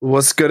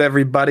What's good,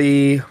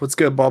 everybody? What's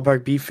good,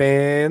 Ballpark B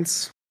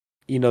fans?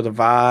 You know the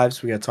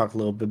vibes. We got to talk a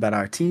little bit about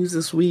our teams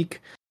this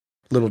week.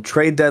 Little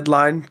trade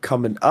deadline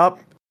coming up,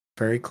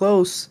 very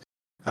close.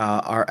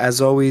 As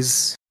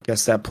always,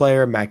 guess that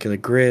player,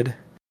 Immaculate Grid,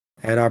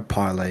 and our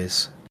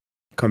parlays.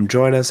 Come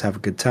join us, have a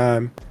good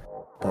time.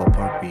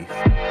 Ballpark Beef.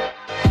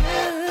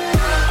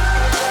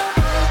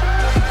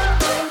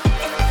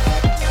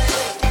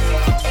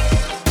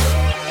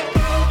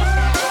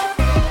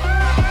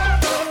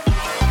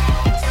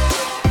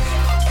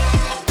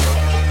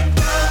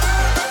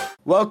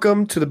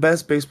 Welcome to the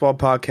best baseball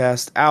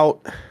podcast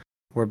out.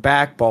 We're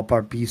back.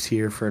 Ballpark Beef's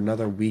here for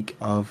another week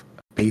of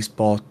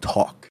baseball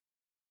talk.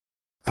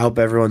 I hope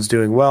everyone's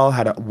doing well.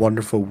 Had a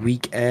wonderful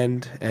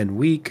weekend and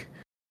week.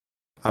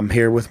 I'm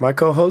here with my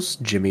co-hosts,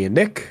 Jimmy and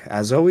Nick,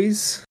 as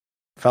always.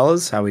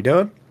 Fellas, how we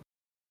doing?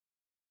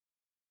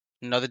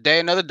 Another day,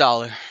 another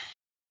dollar.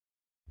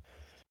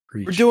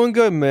 Preach. We're doing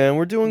good, man.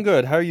 We're doing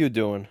good. How are you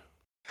doing?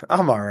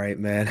 I'm all right,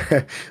 man.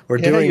 You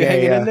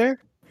hanging in there?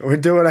 We're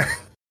doing a...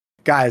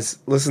 Guys,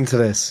 listen to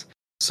this.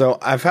 So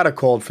I've had a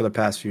cold for the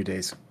past few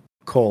days.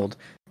 Cold.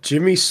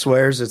 Jimmy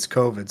swears it's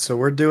COVID. So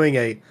we're doing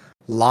a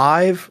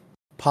live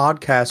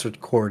podcast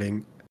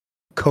recording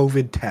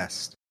COVID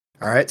test.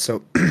 All right.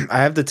 So I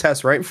have the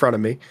test right in front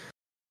of me.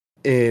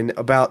 In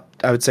about,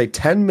 I would say,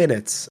 10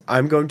 minutes,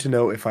 I'm going to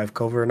know if I have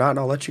COVID or not, and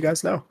I'll let you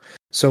guys know.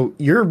 So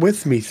you're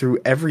with me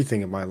through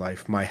everything in my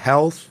life, my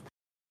health,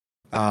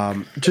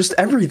 just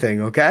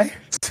everything, okay?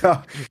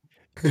 So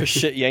The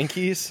shit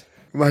Yankees?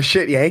 my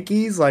shit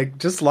Yankees, like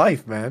just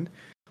life, man.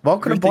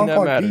 Welcome Everything to that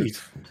Ballpark matters.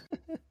 Beef.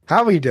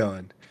 How we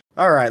doing?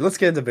 All right, let's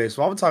get into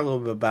baseball. I'm gonna talk a little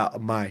bit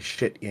about my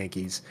shit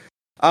Yankees.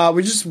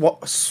 We just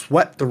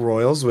swept the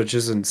Royals, which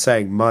isn't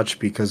saying much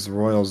because the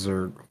Royals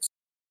are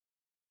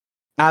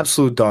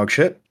absolute dog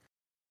shit.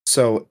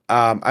 So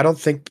I don't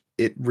think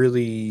it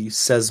really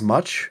says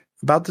much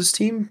about this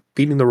team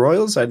beating the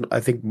Royals. I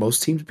think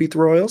most teams beat the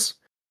Royals.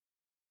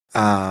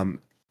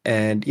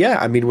 And yeah,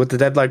 I mean, with the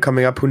deadline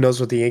coming up, who knows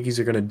what the Yankees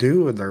are going to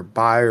do? Whether they're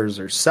buyers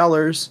or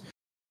sellers.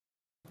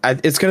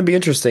 It's going to be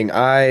interesting.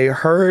 I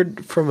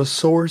heard from a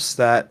source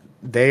that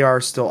they are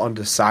still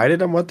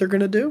undecided on what they're going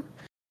to do.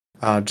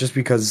 Just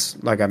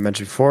because, like I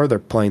mentioned before, they're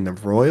playing the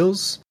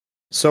Royals.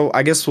 So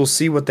I guess we'll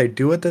see what they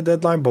do at the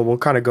deadline, but we'll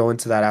kind of go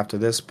into that after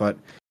this. But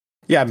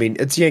yeah, I mean,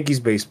 it's Yankees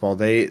baseball.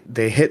 They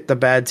hit the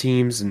bad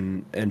teams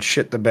and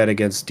shit the bed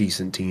against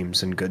decent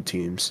teams and good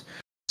teams.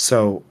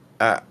 So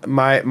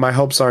my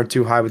hopes aren't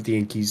too high with the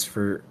Yankees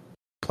for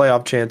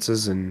playoff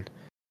chances and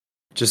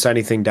just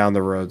anything down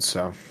the road.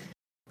 So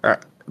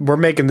we're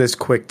making this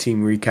quick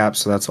team recap,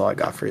 so that's all I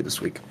got for you this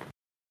week.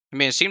 I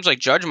mean, it seems like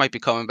Judge might be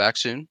coming back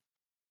soon.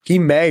 He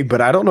may, but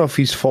I don't know if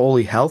he's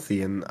fully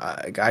healthy, and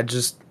I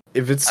just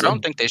if it's I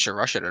don't think they should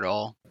rush it at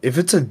all. if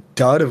it's a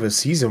dud of a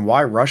season,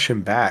 why rush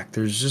him back?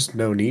 There's just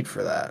no need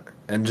for that,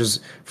 and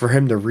just for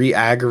him to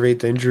re-aggravate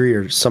the injury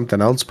or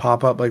something else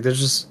pop up, like there's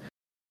just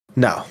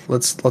no.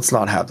 Let's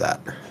not have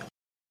that.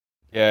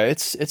 Yeah,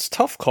 it's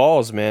tough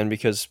calls, man,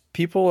 because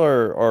people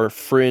are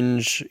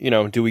fringe,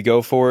 do we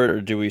go for it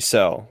or do we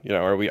sell?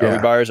 Are we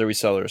buyers, are we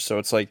sellers? So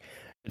it's like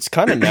it's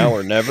kind of now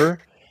or never.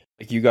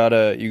 Like you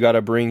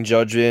gotta bring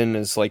Judge in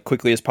as like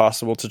quickly as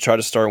possible to try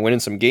to start winning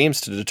some games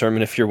to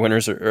determine if you're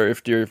winners or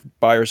if you're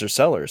buyers or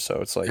sellers.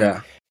 So it's like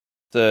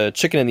the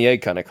chicken and the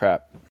egg kind of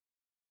crap.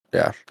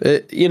 Yeah,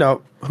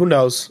 who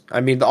knows? I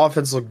mean, the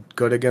offense looked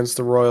good against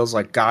the Royals.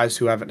 Like guys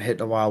who haven't hit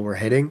in a while were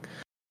hitting,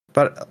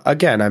 but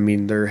again, I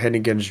mean, they're hitting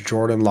against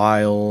Jordan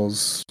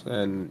Lyles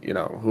and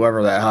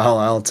whoever the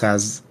hell else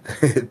has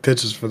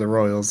pitches for the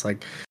Royals.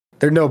 Like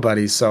they're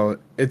nobodies. So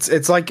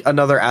it's like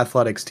another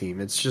athletics team.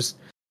 It's just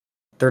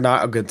they're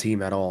not a good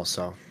team at all.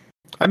 So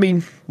I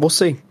mean, we'll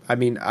see. I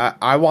mean,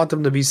 I want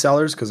them to be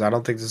sellers because I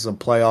don't think this is a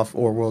playoff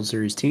or World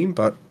Series team.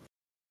 But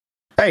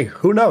hey,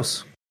 who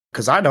knows?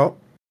 Because I don't.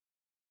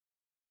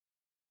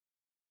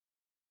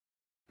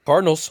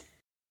 Cardinals.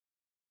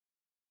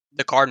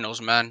 The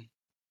Cardinals, man.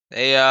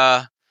 They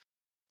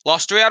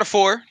lost 3 out of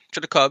 4 to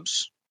the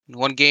Cubs.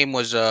 One game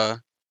was the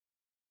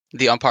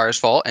umpire's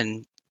fault,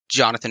 and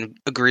Jonathan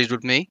agrees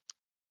with me.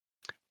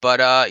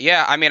 But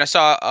yeah, I mean, I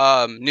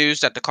saw news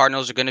that the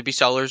Cardinals are going to be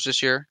sellers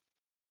this year.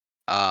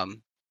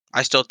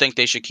 I still think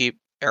they should keep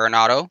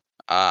Arenado.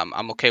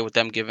 I'm okay with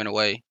them giving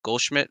away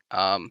Goldschmidt.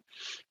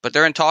 But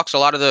they're in talks. A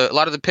lot of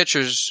the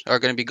pitchers are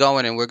going to be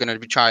going, and we're going to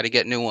be trying to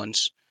get new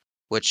ones,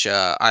 which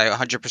I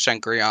 100%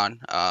 agree on.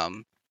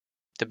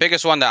 The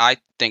biggest one that I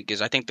think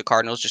the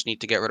Cardinals just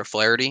need to get rid of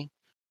Flaherty.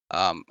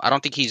 I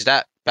don't think he's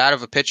that bad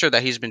of a pitcher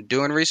that he's been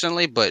doing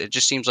recently, but it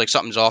just seems like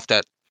something's off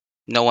that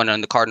no one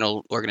in the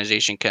Cardinal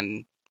organization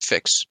can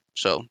fix.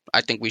 So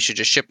I think we should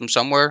just ship him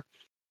somewhere,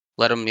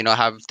 let him,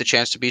 have the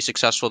chance to be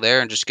successful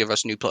there, and just give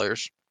us new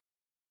players.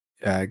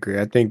 Yeah, I agree.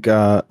 I think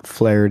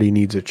Flaherty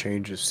needs a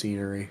change of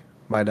scenery.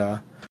 Might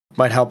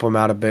help him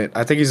out a bit.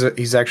 I think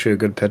he's actually a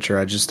good pitcher.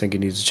 I just think he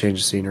needs a change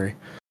of scenery.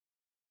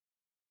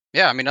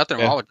 Yeah, I mean, nothing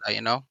wrong with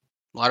that.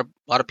 A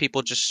lot of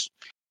people just,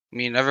 I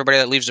mean, everybody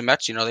that leaves the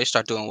Mets, they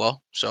start doing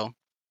well. So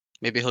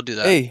maybe he'll do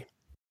that. Hey,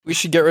 We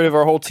should get rid of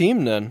our whole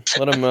team then.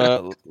 Let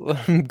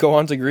them go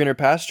on to greener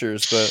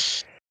pastures.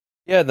 But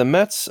yeah, the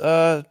Mets,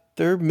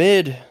 they're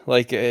mid.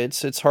 Like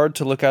it's hard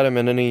to look at them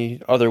in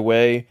any other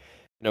way.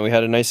 You know, we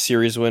had a nice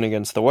series win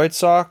against the White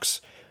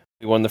Sox.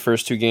 We won the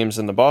first 2 games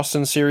in the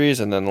Boston series,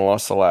 and then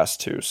lost the last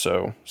 2.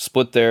 So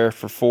split there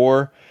for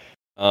 4.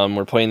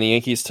 We're playing the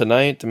Yankees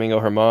tonight.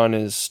 Domingo Germán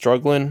is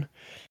struggling.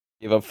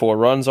 Gave up 4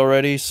 runs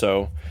already.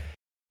 So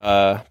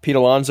Pete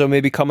Alonso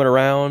may be coming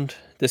around.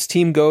 This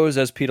team goes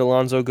as Pete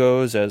Alonso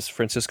goes, as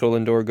Francisco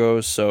Lindor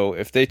goes. So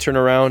if they turn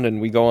around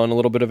and we go on a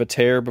little bit of a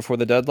tear before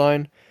the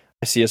deadline,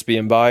 I see us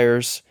being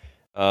buyers.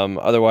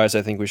 Otherwise,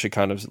 I think we should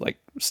kind of like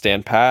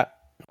stand pat.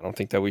 I don't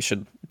think that we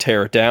should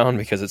tear it down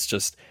because it's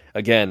just,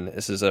 again,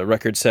 this is a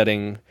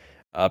record-setting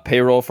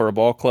payroll for a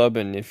ball club,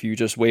 and if you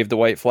just wave the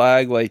white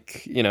flag,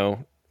 like, you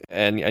know,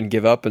 and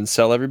give up and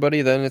sell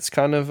everybody, then it's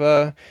kind of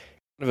a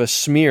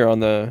smear on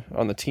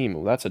the team.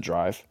 Well, that's a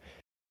drive.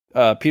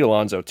 Pete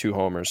Alonso, 2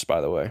 homers,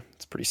 by the way.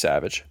 It's pretty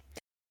savage.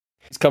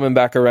 He's coming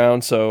back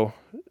around, so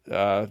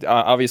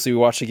obviously we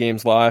watch the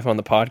games live on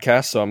the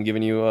podcast, so I'm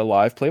giving you a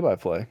live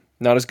play-by-play.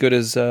 Not as good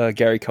as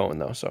Gary Cohen,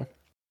 though. So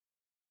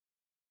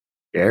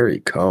Gary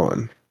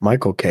Cohen.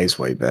 Michael K's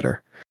way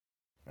better.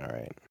 All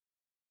right.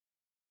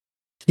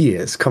 He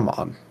is. Come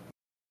on.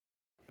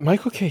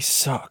 Michael K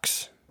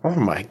sucks. Oh,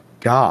 my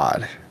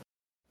God.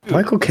 Dude,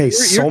 Michael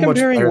K's so much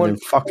better than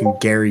fucking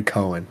Gary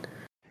Cohen.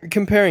 You're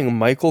comparing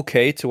Michael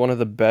K to one of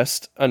the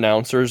best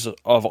announcers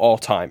of all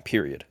time,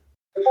 period.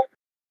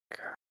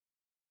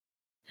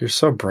 You're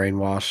so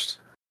brainwashed.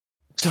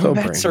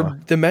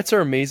 The Mets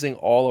are amazing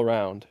all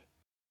around.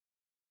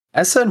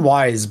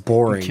 SNY is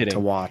boring to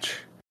watch.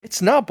 It's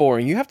not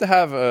boring. You have to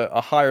have a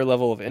higher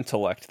level of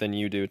intellect than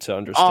you do to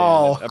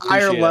understand.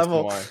 Higher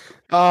level. SNY.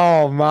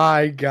 Oh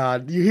my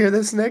God. You hear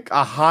this, Nick?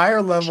 A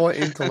higher level of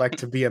intellect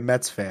to be a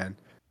Mets fan.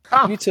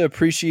 You need to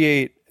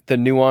appreciate the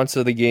nuance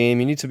of the game.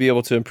 You need to be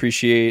able to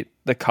appreciate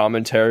the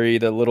commentary,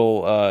 the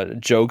little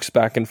jokes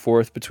back and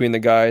forth between the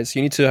guys.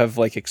 You need to have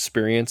like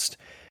experienced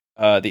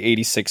the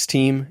 86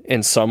 team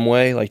in some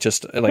way, like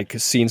just like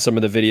seen some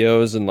of the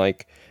videos and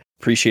like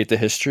appreciate the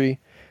history.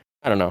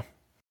 I don't know.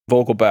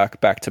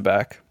 Vogelback to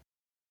back.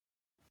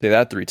 Say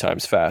that 3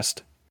 times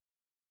fast.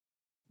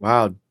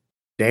 Wow.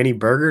 Danny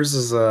Burgers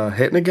is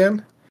hitting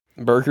again?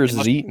 Burgers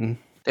is eating.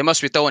 They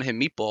must be throwing him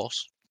meatballs.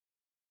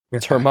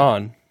 It's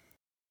Herman.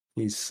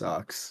 He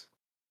sucks.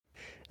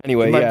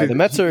 Anyway, yeah, the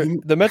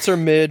Mets are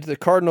mid. The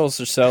Cardinals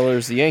are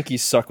sellers. The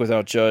Yankees suck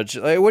without Judge.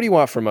 Like, what do you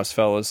want from us,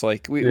 fellas?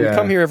 Like we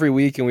come here every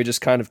week and we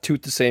just kind of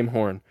toot the same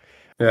horn.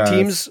 Yeah,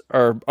 teams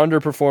are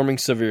underperforming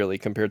severely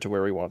compared to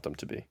where we want them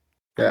to be.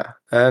 Yeah,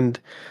 and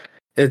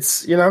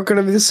it's going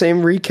to be the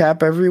same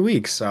recap every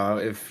week. So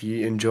if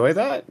you enjoy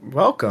that,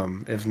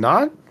 welcome. If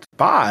not,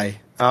 bye.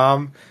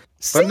 But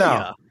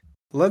now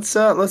let's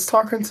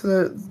talk into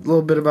a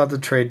little bit about the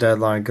trade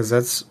deadline because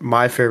that's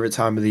my favorite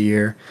time of the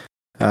year.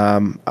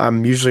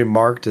 I'm usually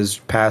marked as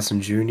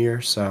passing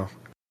junior, so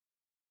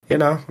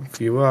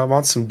if you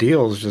want some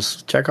deals,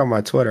 just check out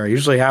my Twitter. I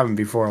usually have them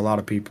before a lot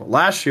of people.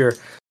 Last year,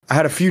 I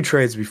had a few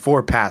trades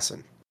before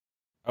passing.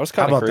 I was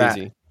kind of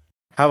crazy. That?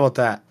 How about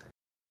that?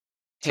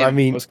 So, I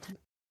mean,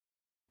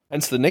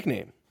 hence the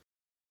nickname.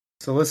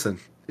 So listen,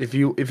 if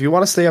you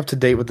want to stay up to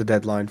date with the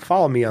deadline,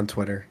 follow me on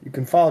Twitter. You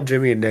can follow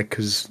Jimmy and Nick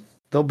because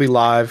they'll be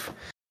live.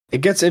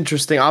 It gets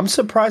interesting. I'm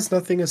surprised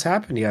nothing has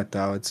happened yet,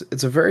 though.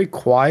 It's a very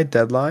quiet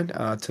deadline.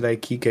 Today,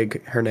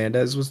 Kike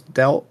Hernandez was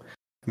dealt.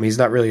 I mean, he's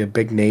not really a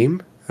big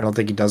name. I don't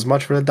think he does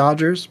much for the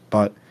Dodgers,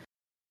 but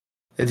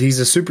he's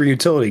a super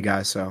utility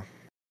guy, so,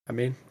 I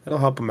mean, it'll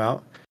help him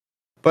out.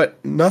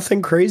 But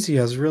nothing crazy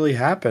has really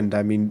happened.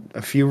 I mean,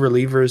 a few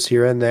relievers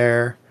here and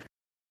there,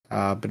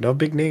 but no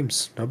big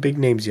names. No big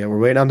names yet. We're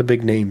waiting on the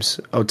big names.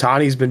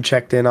 Ohtani's been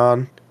checked in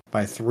on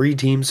by 3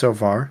 teams so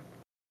far.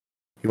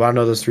 You want to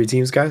know those 3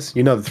 teams, guys?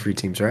 You know the 3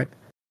 teams, right?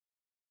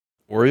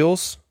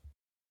 Orioles?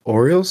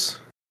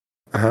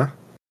 Uh-huh.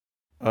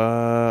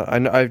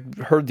 I've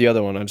heard the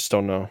other one. I just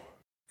don't know.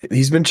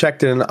 He's been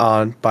checked in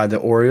on by the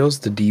Orioles,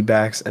 the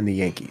D-backs, and the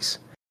Yankees.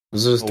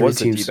 Those are the 3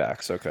 teams. The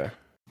D-backs, okay.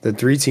 The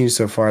 3 teams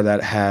so far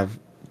that have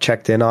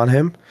checked in on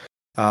him.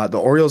 The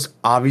Orioles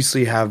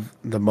obviously have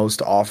the most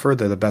to offer.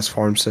 They're the best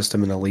farm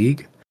system in the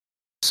league.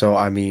 So,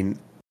 I mean,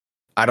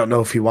 I don't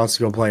know if he wants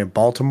to go play in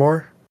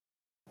Baltimore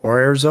or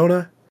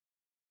Arizona.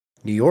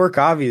 New York,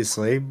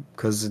 obviously,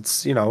 because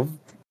it's,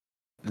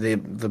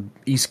 the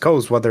East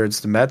Coast, whether it's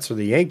the Mets or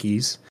the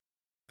Yankees.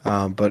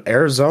 But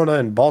Arizona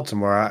and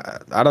Baltimore,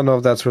 I don't know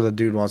if that's where the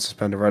dude wants to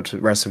spend the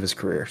rest of his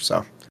career.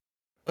 So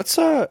let's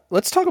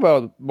talk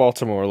about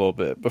Baltimore a little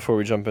bit before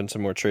we jump into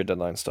more trade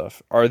deadline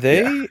stuff. Are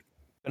they going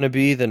to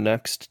be the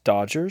next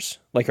Dodgers?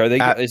 Like, are they?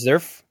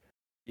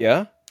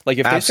 Yeah. Like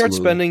if they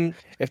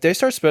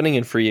start spending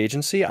in free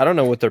agency, I don't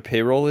know what their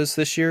payroll is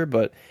this year,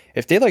 but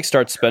if they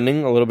start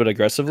spending a little bit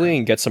aggressively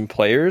and get some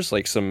players,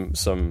 like some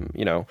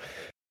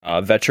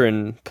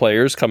veteran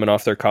players coming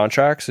off their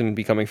contracts and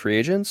becoming free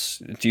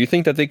agents, do you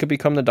think that they could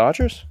become the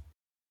Dodgers?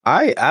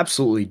 I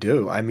absolutely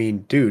do. I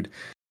mean, dude,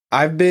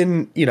 I've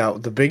been,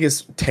 the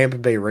biggest Tampa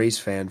Bay Rays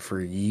fan for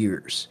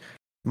years.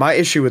 My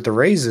issue with the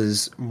Rays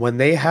is when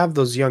they have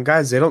those young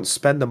guys, they don't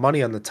spend the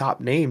money on the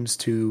top names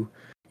to,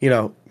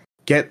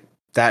 get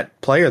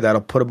that player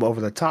that'll put them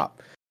over the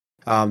top.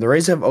 The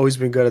Rays have always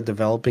been good at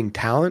developing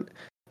talent,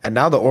 and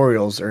now the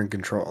Orioles are in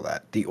control of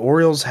that. The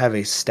Orioles have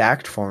a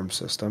stacked farm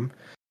system.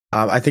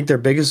 I think their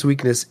biggest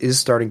weakness is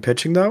starting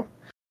pitching, though.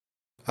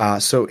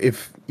 So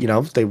if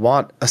they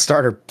want a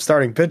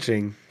starting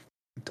pitching,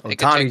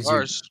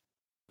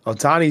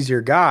 Ohtani's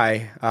your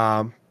guy.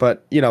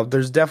 But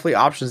there's definitely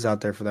options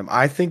out there for them.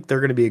 I think they're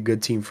going to be a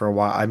good team for a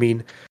while. I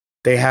mean,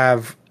 they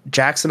have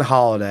Jackson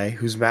Holliday,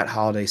 who's Matt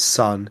Holliday's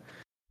son,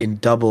 in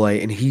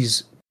Double-A, and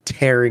he's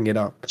tearing it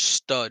up.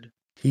 Stud.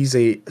 He's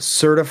a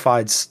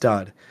certified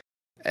stud.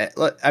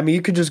 I mean,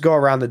 you could just go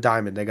around the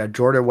diamond. They got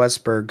Jordan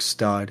Westberg,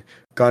 stud.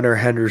 Gunnar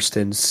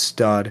Henderson,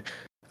 stud.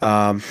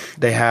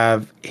 They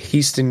have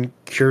Houston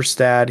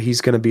Kjerstad.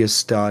 He's going to be a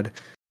stud.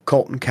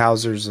 Colton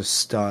Cowser's a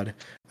stud.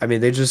 I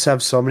mean, they just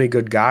have so many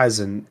good guys,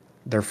 and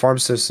their farm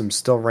system's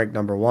still ranked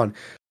number 1.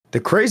 The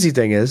crazy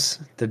thing is,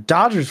 the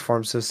Dodgers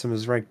farm system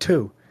is ranked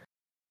 2.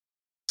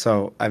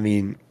 So, I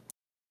mean,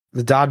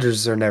 the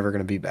Dodgers are never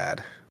going to be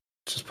bad.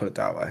 Just put it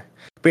that way.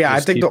 But yeah,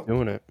 Just I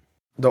think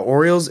the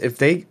Orioles, if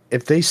they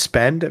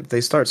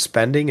start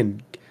spending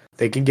and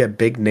they can get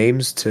big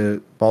names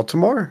to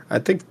Baltimore, I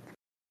think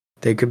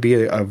they could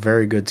be a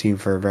very good team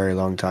for a very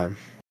long time.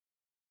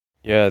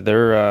 Yeah,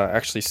 they're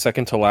actually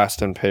second to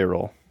last in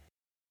payroll.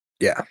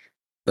 Yeah,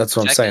 that's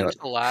what I'm saying.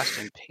 Second to last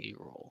in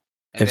payroll.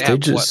 And If they they have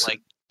just-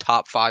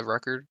 top 5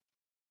 record?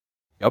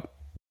 Yep.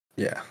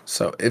 Yeah,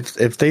 so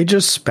if they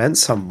just spent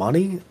some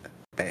money,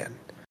 man,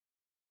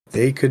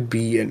 they could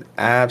be an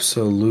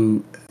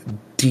absolute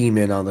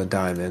demon on the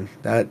diamond.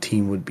 That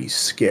team would be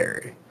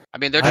scary. I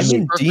mean, they're just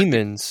perfect.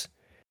 demons.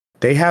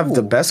 They have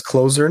the Ooh. best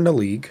closer in the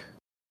league,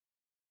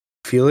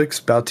 Felix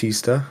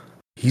Bautista.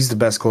 He's the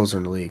best closer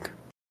in the league.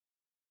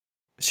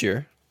 This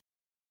year.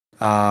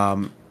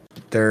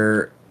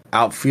 Their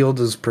outfield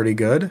is pretty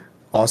good.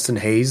 Austin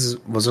Hayes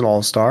was an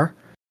all-star.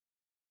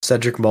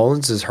 Cedric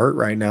Mullins is hurt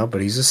right now, but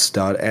he's a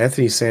stud.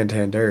 Anthony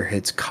Santander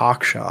hits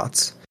cock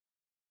shots.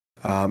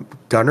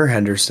 Gunnar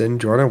Henderson,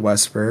 Jordan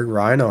Westberg,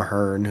 Ryan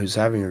O'Hearn, who's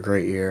having a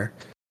great year.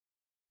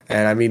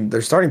 And, I mean,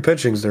 their starting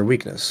pitching is their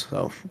weakness.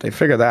 So they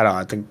figure that out.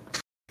 I think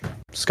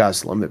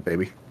sky's the limit,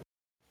 baby.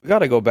 We got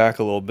to go back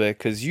a little bit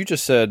because you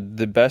just said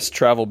the best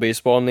travel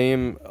baseball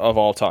name of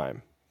all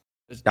time.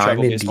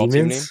 Diamond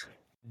Demons?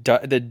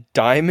 The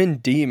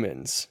Diamond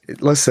Demons.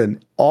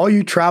 Listen, all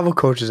you travel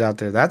coaches out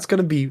there, that's going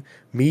to be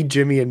me,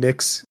 Jimmy, and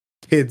Nick's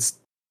kids'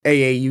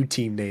 AAU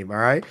team name, all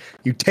right?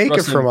 You take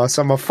it from us,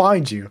 I'm going to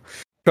find you.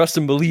 Trust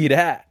and believe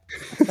that.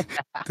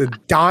 The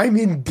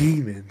Diamond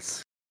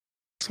Demons.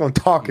 That's what I'm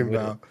talking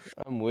about.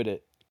 I'm with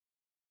it.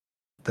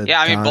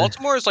 I mean,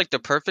 Baltimore is like the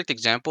perfect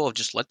example of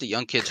just let the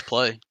young kids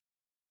play.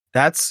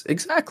 That's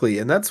exactly,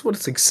 and that's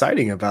what's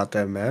exciting about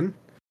them, man.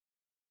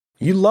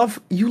 You love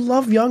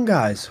young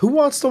guys. Who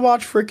wants to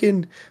watch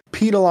freaking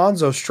Pete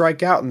Alonso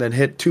strike out and then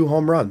hit 2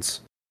 home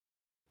runs?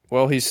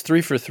 Well, he's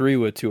 3 for 3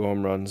 with 2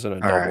 home runs and a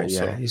double. Right, yeah,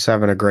 so. he's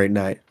having a great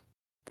night.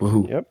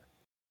 Woohoo. Yep.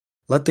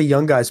 Let the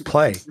young guys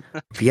play.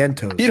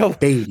 Vientos,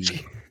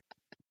 Beatty.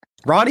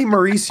 Ronnie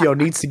Mauricio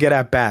needs to get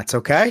at bats,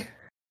 okay?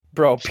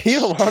 Bro,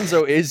 Pete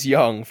Alonso is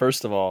young,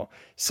 first of all.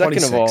 Second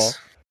 26. of all,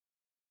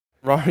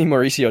 Ronnie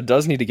Mauricio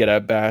does need to get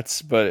at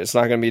bats, but it's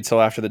not going to be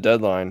until after the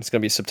deadline. It's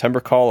going to be September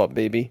call-up,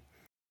 baby.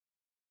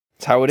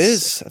 That's how it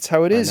is. That's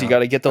how it is. You got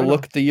to get the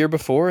look the year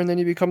before, and then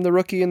you become the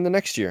rookie in the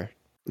next year.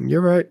 You're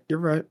right.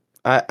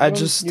 I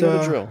just you know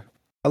the drill.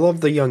 I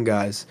love the young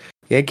guys.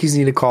 Yankees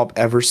need to call up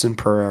Everson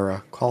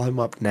Pereira. Call him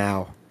up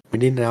now. We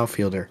need an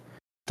outfielder.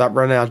 Stop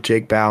running out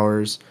Jake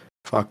Bowers,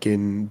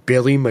 fucking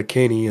Billy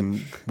McKinney,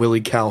 and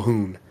Willie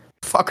Calhoun.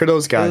 Fuck are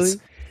those guys?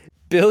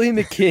 Billy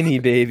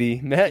McKinney,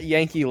 baby. Matt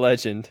Yankee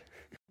legend.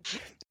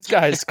 This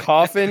guy's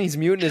coughing. He's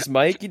muting his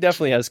mic. He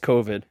definitely has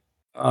COVID.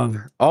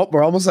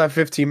 We're almost at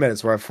 15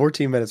 minutes. We're at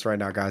 14 minutes right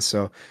now, guys.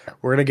 So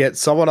we're going to get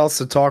someone else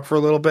to talk for a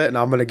little bit, and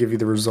I'm going to give you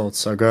the results.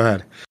 So go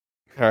ahead.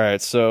 All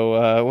right.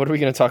 So what are we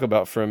going to talk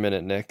about for a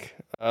minute, Nick?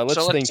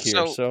 Let's think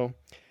here. So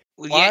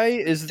why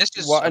is this?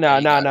 No. You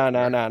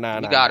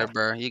got it,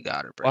 bro. You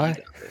got it, bro. Why?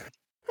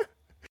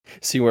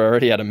 See, we're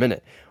already at a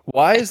minute.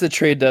 Why has the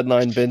trade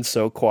deadline been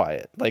so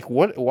quiet? Like,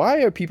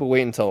 why are people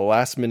waiting until the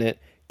last minute,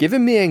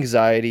 giving me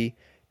anxiety,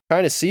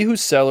 trying to see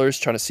who's sellers,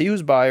 trying to see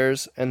who's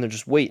buyers, and they're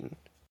just waiting.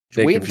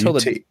 Wait until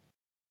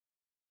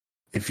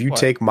if you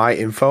take my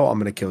info, I'm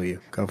going to kill you.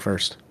 Go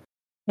first.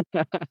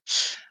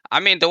 I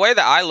mean, the way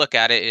that I look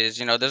at it is,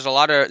 there's a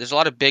lot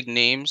of big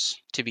names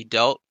to be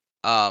dealt.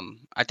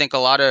 I think a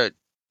lot of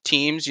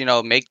teams,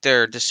 make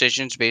their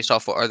decisions based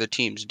off what other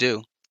teams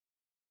do.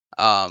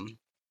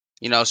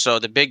 So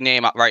the big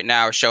name right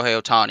now is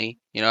Shohei Ohtani.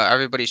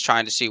 Everybody's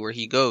trying to see where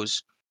he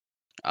goes.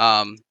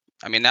 I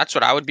mean, that's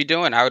what I would be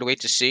doing. I would wait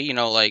to see,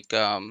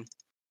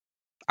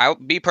 I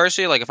would be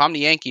personally, like, if I'm the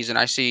Yankees and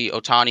I see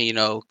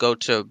Ohtani, go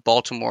to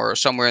Baltimore or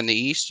somewhere in the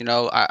East,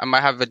 I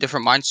might have a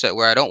different mindset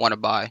where I don't want to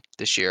buy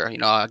this year.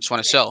 I just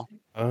want to sell.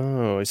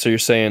 Oh, so you're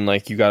saying,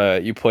 like,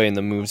 you play in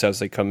the moves as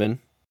they come in?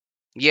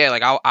 Yeah,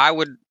 like I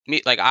would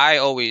like I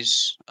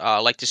always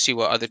like to see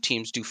what other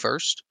teams do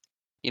first.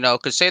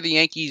 Because say the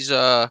Yankees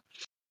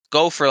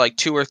go for like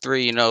two or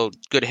three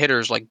good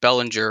hitters like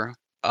Bellinger,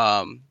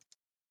 and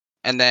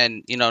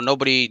then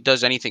nobody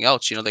does anything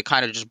else. They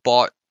kind of just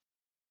bought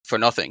for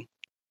nothing.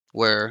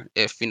 Where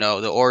if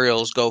the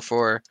Orioles go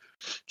for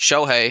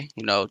Shohei,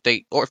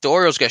 or if the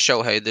Orioles get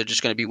Shohei, they're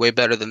just going to be way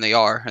better than they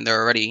are, and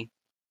they're already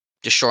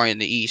destroying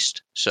the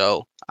East.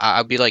 So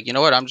I'd be like, you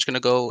know what? I'm just going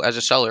to go as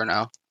a seller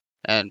now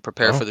and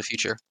prepare for the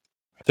future.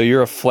 So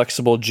you're a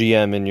flexible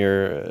GM in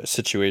your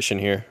situation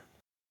here.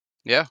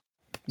 Yeah.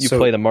 You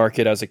play the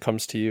market as it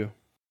comes to you.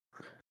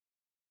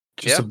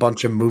 Just a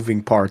bunch of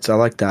moving parts. I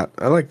like that.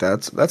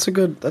 That's a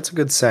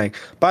good saying.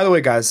 By the way,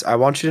 guys, I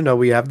want you to know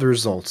we have the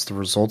results. The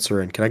results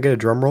are in. Can I get a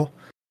drum roll?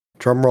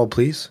 Drum roll,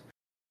 please.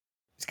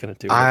 He's gonna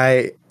do it.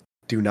 I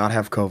do not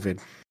have COVID.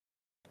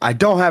 I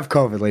don't have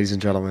COVID, ladies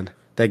and gentlemen.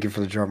 Thank you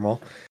for the drum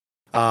roll.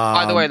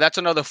 By the way, that's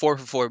another 4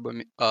 for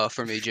 4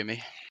 for me,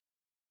 Jimmy.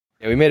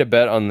 Yeah, we made a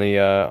bet on the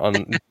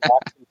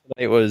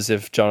tonight was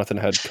if Jonathan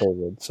had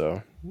COVID.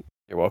 So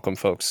you're welcome,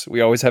 folks. We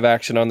always have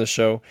action on the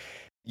show.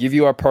 Give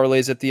you our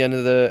parlays at the end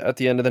of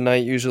the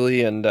night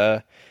usually, and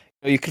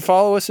you can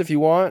follow us if you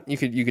want. You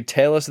could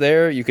tail us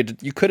there. You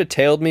could have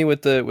tailed me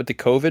with the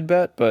COVID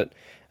bet, but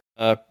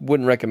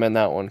wouldn't recommend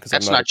that one because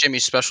that's not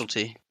Jimmy's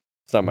specialty.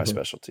 It's not my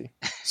specialty.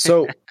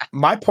 So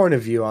my point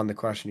of view on the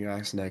question you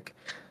asked, Nick,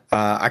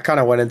 I kind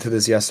of went into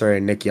this yesterday,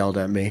 and Nick yelled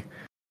at me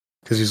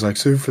because he's like,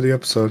 "Sue for the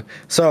episode."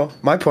 So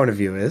my point of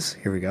view is,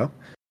 here we go.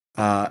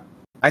 I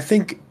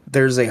think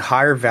there's a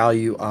higher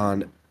value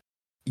on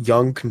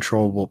young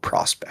controllable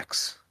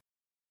prospects.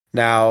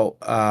 Now,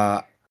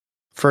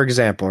 for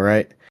example,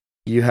 right,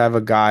 you have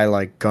a guy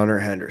like Gunnar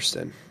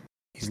Henderson.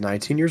 He's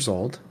 19 years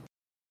old.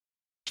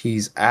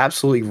 He's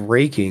absolutely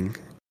raking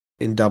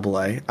in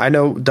AA. I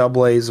know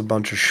AA is a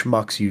bunch of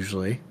schmucks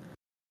usually,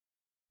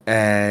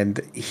 and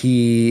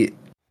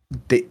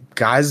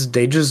guys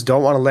just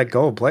don't want to let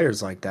go of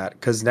players like that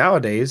because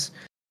nowadays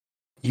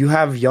you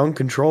have young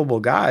controllable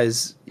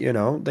guys. They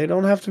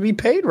don't have to be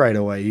paid right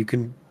away. You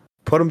can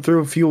put them through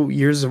a few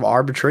years of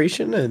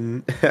arbitration,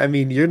 and I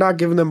mean, you're not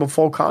giving them a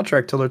full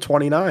contract till they're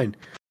 29.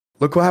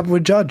 Look what happened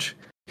with Judge.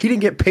 He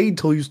didn't get paid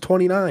till he was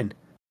 29.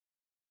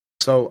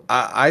 So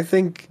I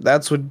think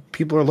that's what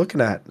people are looking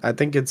at. I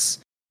think it's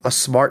a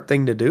smart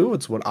thing to do.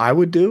 It's what I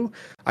would do.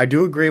 I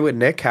do agree with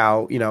Nick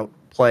how,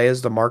 play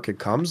as the market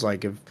comes.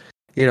 Like if,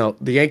 the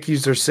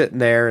Yankees are sitting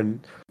there and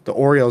the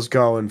Orioles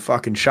go and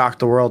fucking shock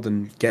the world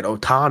and get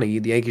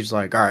Ohtani, the Yankees are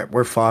like, all right,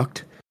 we're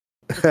fucked.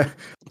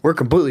 We're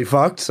completely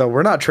fucked, so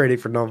we're not trading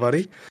for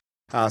nobody.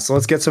 So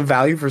let's get some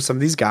value for some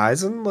of these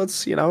guys, and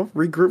let's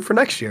regroup for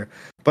next year.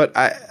 But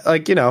I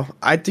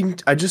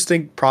just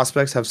think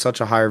prospects have such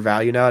a higher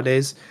value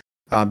nowadays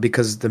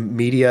because the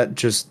media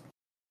just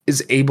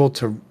is able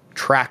to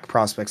track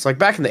prospects. Like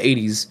back in the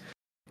 80s,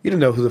 you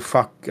didn't know who the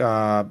fuck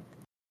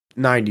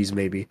 90s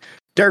maybe.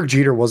 Derek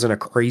Jeter wasn't a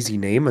crazy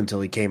name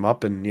until he came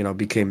up and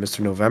became Mr.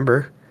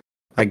 November.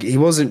 Like he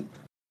wasn't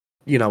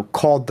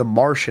called the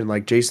Martian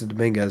like Jason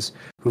Dominguez,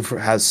 who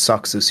has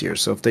sucks this year.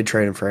 So if they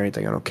trade him for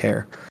anything, I don't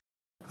care.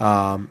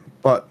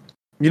 But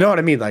you know what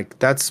I mean? Like,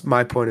 that's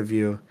my point of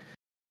view.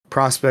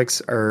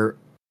 Prospects are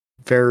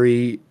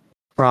very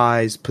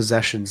prized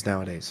possessions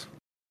nowadays.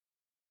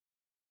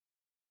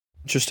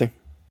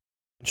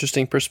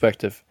 Interesting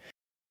perspective.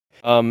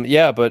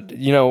 Yeah, but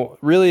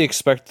really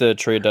expect the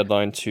trade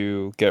deadline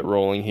to get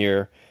rolling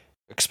here.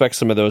 Expect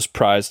some of those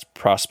prized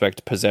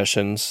prospect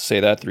possessions, say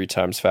that 3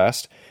 times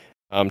fast,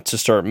 to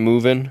start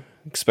moving.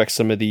 Expect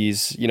some of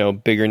these,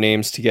 bigger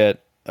names to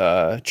get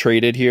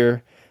traded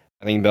here.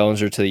 I think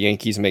Bellinger to the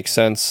Yankees makes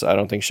sense. I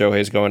don't think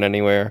Shohei's going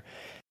anywhere.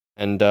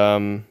 And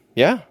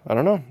yeah, I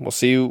don't know. We'll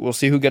see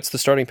who gets the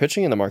starting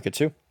pitching in the market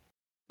too.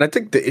 I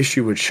think the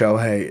issue with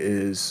Shohei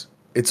is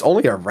it's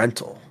only a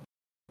rental.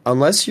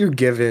 Unless you're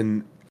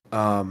given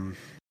an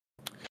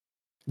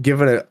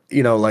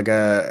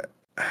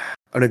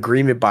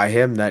agreement by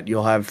him that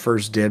you'll have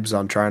first dibs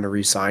on trying to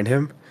re-sign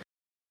him,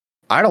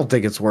 I don't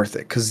think it's worth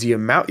it because the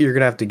amount you're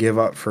going to have to give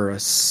up for a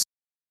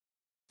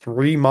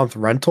 3-month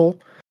rental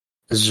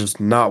is just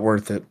not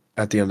worth it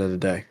at the end of the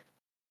day.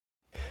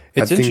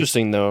 It's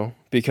interesting though,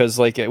 because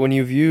like when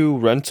you view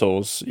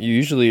rentals, you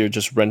usually are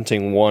just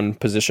renting one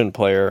position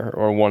player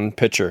or one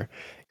pitcher.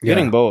 You're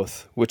getting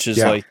both, which is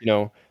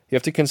you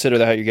have to consider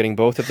that you're getting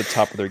both at the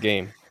top of their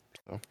game.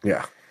 So.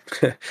 Yeah.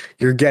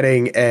 You're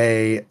getting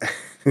a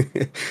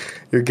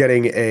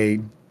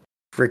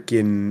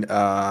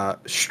freaking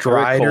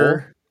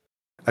Strider.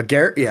 A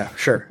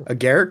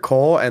Garrett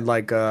Cole and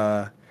like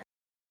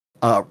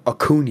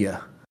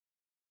Acuna.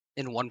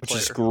 In one player.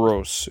 Which is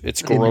gross.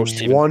 It's gross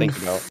to even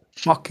think about.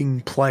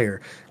 Fucking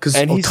player. Because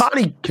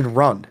Ohtani can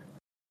run.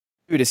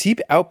 Dude, is he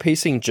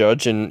outpacing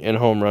Judge in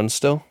home runs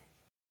still?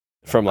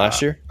 From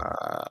last year?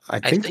 I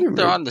think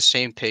they're on the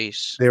same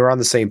pace. They were on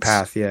the same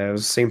path, yeah. It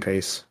was the same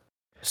pace.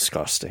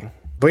 Disgusting.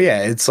 But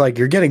yeah, it's like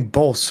you're getting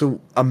both. So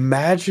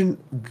imagine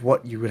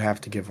what you would have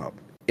to give up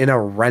in a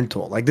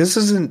rental. Like this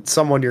isn't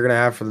someone you're going to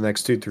have for the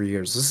next 2-3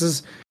 years. This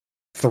is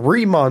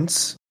 3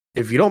 months.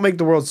 If you don't make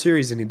the World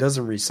Series and he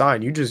doesn't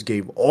resign, you just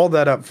gave all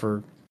that up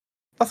for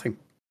nothing.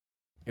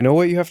 You know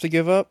what you have to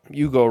give up?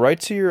 You go right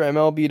to your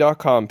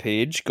MLB.com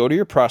page, go to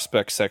your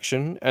prospect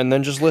section, and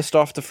then just list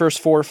off the first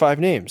 4 or 5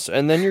 names,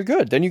 and then you're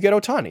good. Then you get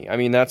Ohtani. I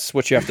mean, that's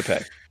what you have to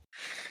pay.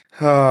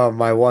 Oh,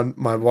 my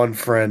one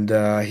friend,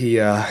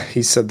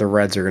 he said the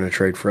Reds are going to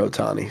trade for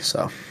Ohtani.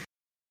 So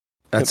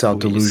that's how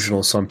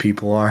delusional some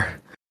people are.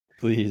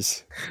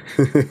 Please.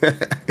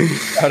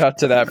 Shout out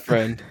to that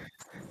friend.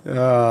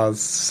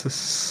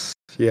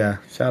 Yeah,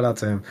 shout out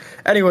to him.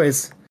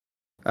 Anyways,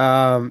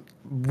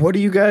 what do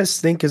you guys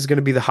think is going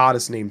to be the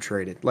hottest name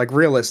traded? Like,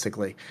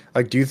 realistically,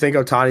 like, do you think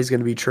Ohtani's going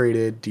to be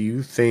traded? Do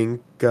you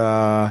think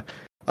a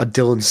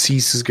Dylan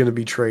Cease is going to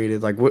be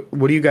traded? Like,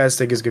 what do you guys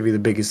think is going to be the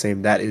biggest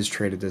name that is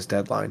traded this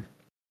deadline?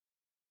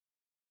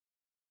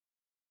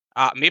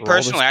 Me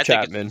personally, I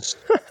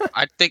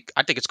think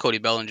it's Cody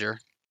Bellinger.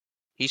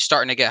 He's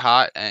starting to get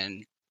hot,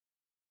 and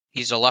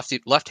he's a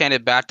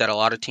left-handed bat that a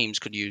lot of teams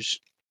could use.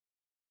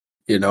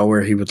 You know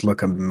where he would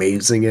look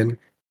amazing in?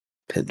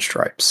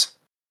 Pinstripes.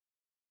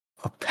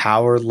 A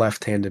power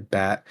left-handed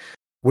bat,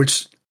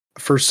 which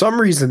for some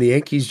reason the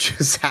Yankees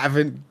just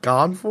haven't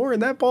gone for in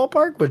that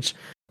ballpark, which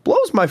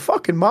blows my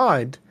fucking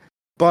mind.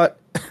 But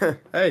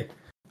hey,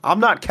 I'm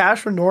not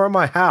Cashman nor am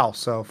I Hal,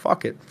 so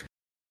fuck it.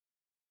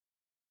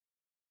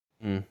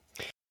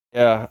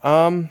 Yeah,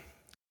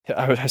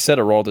 I said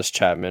Aroldis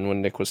Chapman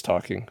when Nick was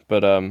talking,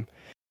 but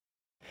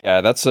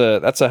yeah, that's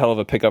a hell of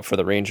a pickup for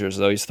the Rangers,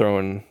 though. He's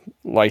throwing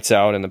lights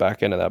out in the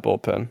back end of that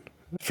bullpen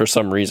for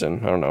some reason.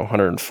 I don't know,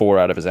 104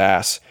 out of his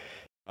ass.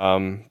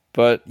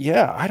 But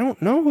yeah, I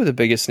don't know who the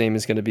biggest name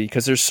is going to be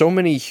because there's so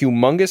many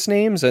humongous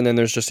names, and then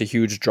there's just a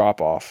huge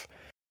drop off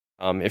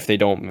if they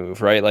don't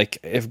move, right? Like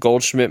if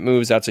Goldschmidt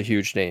moves, that's a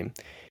huge name.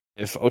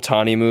 If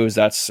Ohtani moves,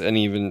 that's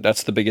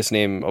the biggest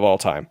name of all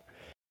time.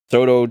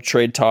 Soto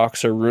trade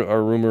talks are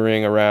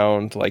rumoring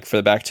around like for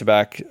the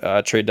back-to-back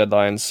trade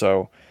deadlines.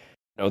 So,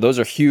 you know, those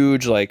are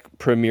huge, like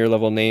premier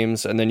level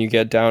names. And then you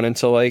get down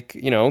into like,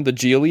 you know, the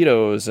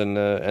Giolitos and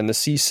the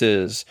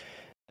Ceases,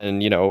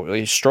 and you know,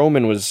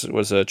 Stroman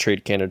was a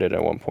trade candidate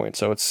at one point.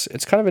 So it's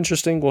kind of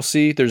interesting. We'll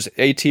see. There's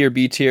A tier,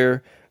 B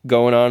tier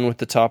going on with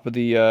the top of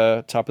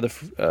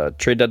the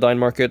trade deadline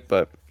market,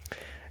 but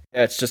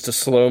yeah, it's just a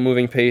slow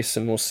moving pace,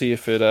 and we'll see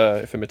if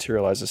it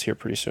materializes here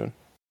pretty soon.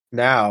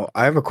 Now,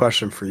 I have a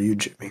question for you,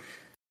 Jimmy.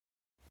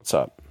 What's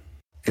up?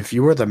 If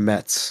you were the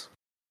Mets,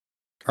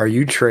 are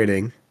you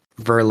trading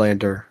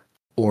Verlander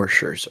or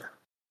Scherzer?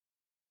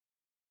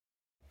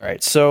 All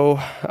right, so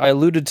I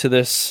alluded to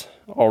this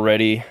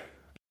already.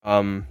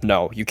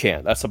 No, you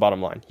can't. That's the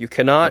bottom line. You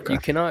cannot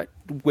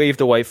wave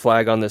the white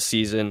flag on this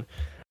season,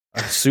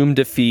 assume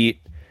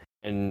defeat,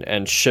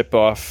 and ship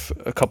off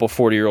a couple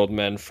 40-year-old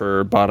men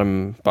for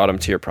bottom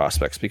tier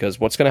prospects, because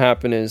what's going to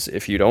happen is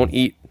if you don't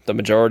eat the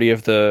majority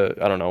of the,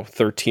 I don't know,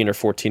 13 or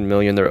 14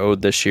 million they're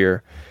owed this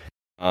year,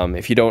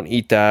 if you don't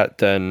eat that,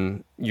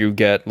 then you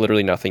get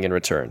literally nothing in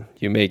return.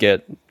 You may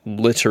get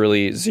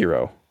literally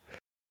zero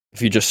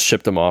if you just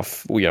ship them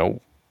off, you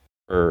know,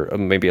 or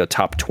maybe a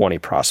top 20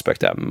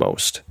 prospect at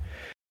most.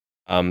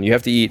 You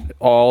have to eat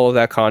all of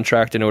that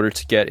contract in order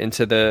to get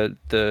into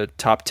the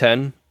top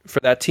 10 for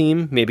that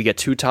team, maybe get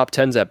 2 top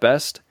 10s at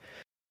best.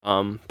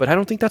 But I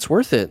don't think that's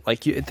worth it.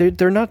 Like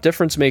they're not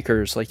difference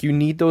makers. Like you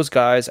need those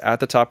guys at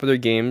the top of their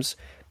games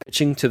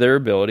pitching to their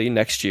ability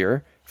next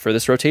year for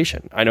this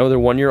rotation. I know they're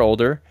 1 year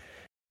older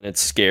and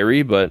it's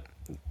scary, but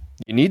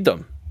you need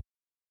them.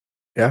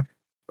 Yeah,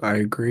 I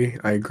agree.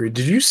 Did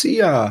you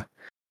see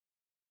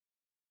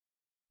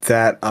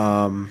that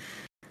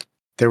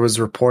there was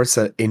reports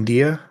that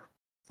India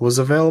was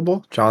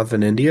available?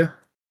 Jonathan India?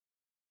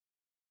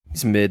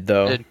 He's mid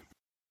though.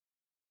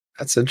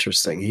 That's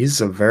interesting.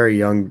 He's a very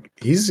young.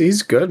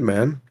 He's good,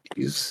 man.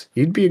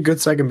 He'd be a good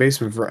second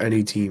baseman for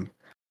any team.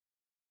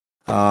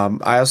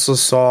 I also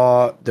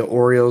saw the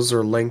Orioles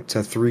are linked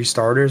to 3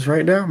 starters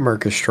right now: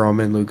 Marcus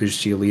Stroman, Lucas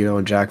Giolito,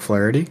 and Jack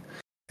Flaherty.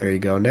 There you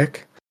go,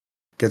 Nick.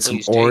 Get some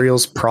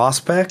Orioles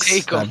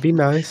prospects. That'd be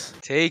nice.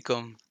 Take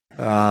them.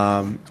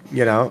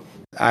 You know,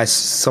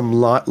 some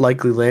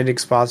likely landing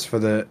spots for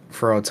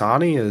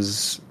Ohtani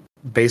is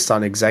based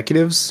on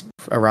executives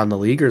around the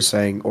league are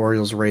saying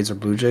Orioles, Rays, or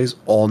Blue Jays,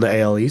 all in the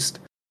AL East.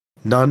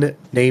 None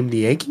named the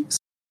Yankees.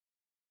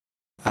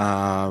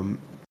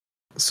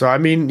 So I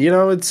mean, you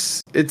know,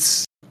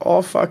 it's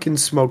all fucking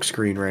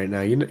smokescreen right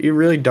now. You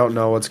really don't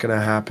know what's gonna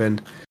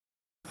happen.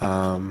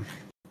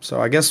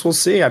 So I guess we'll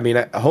see. I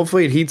mean,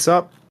 hopefully it heats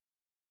up.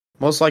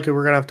 Most likely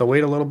we're gonna have to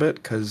wait a little bit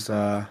because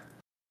I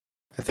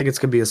think it's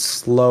gonna be a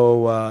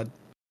slow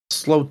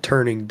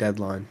turning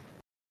deadline.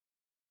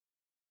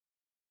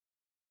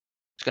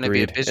 It's going to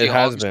be a busy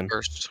August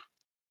 1st.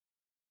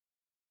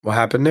 What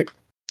happened, Nick?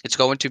 It's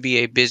going to be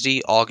a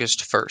busy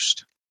August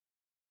 1st.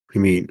 What do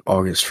you mean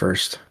August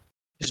 1st?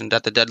 Isn't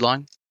that the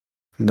deadline?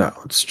 No,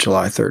 it's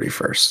July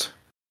 31st.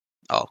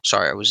 Oh,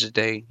 sorry. I was a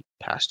day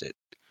past it.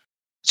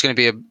 It's going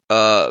to be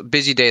a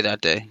busy day that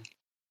day.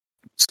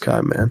 This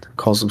guy, man,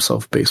 calls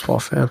himself a baseball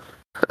fan.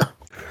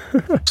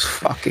 This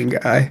fucking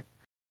guy.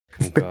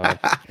 Oh, God.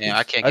 Yeah,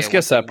 I can't Let's get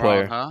guess one that thing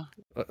player. wrong,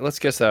 huh? Let's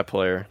guess that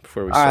player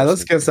before we All right, start.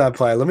 let's guess that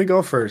play. Let me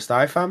go first. All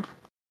right, fam?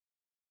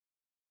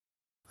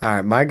 All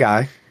right, my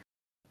guy.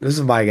 This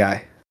is my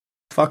guy.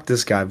 Fuck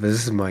this guy, but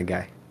this is my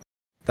guy.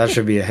 That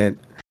should be a hint.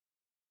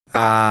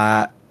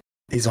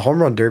 He's a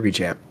home run derby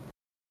champ.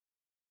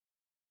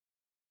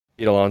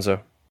 Pete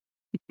Alonso.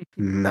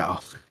 No.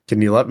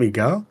 Can you let me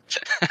go?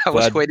 I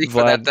was waiting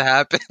for that to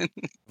happen.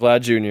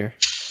 Vlad Jr.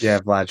 Yeah,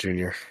 Vlad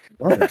Jr.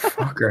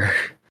 Motherfucker.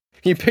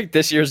 He picked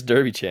this year's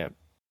Derby champ.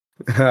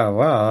 Oh,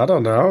 well, I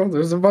don't know.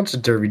 There's a bunch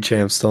of derby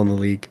champs still in the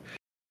league.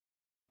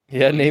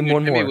 Yeah, name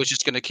one Jimmy more. was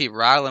just gonna keep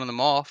riling them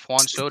off.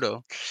 Juan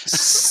Soto,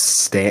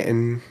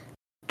 Stanton,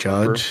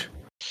 Judge,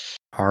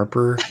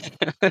 Harper.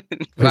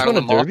 riling won a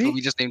them off. derby? And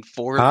we just named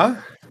 4. Huh?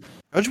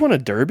 Judge won a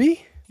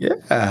Derby?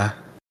 Yeah.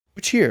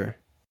 Which year?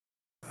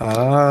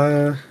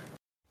 Uh,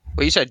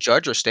 Wait, you said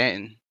Judge or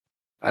Stanton?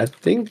 I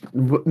think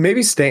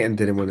maybe Stanton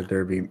didn't win a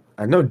derby.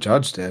 I know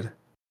Judge did.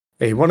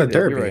 Yeah, he won a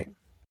derby. You're right.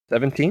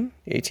 17?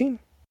 18?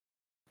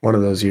 One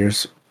of those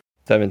years.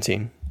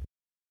 17.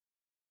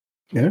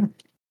 Yeah.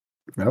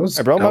 That was.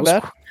 Hey, bro, that my was,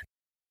 bad.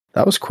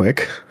 That was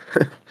quick.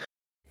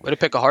 Way to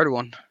pick a hard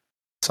one.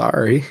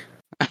 Sorry.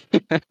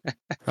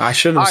 I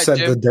shouldn't have All right, said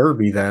Jim. the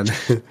derby then.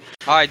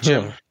 All right,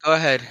 Jim, go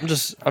ahead.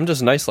 I'm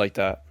just nice like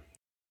that.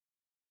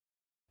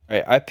 All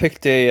right, I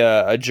picked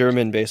a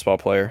German baseball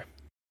player.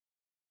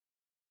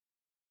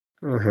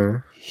 Uh-huh.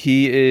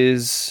 He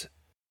is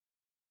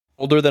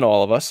older than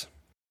all of us.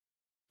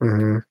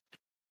 Uh-huh.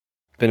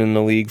 Been in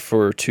the league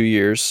for 2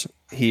 years.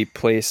 He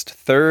placed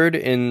third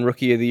in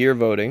Rookie of the Year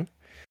voting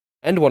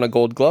and won a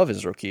Gold Glove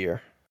his rookie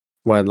year.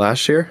 When,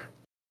 last year?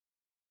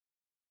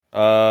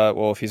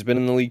 Well, if he's been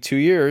in the league 2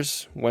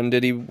 years, when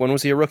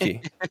was he a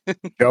rookie?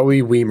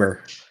 Joey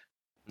Weimer.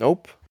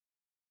 Nope.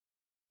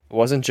 It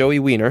wasn't Joey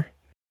Wiener.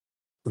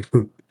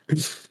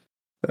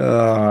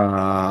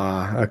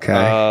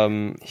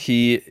 Okay.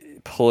 He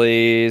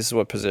plays,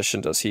 what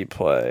position does he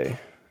play?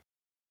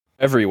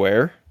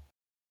 Everywhere.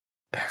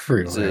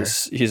 Everywhere.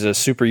 He's a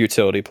super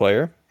utility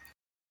player.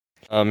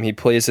 He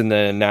plays in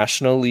the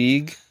National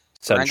League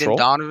Central.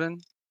 Brandon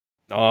Donovan.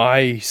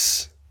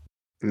 Nice.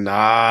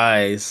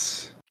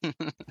 Nice.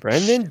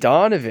 Brendan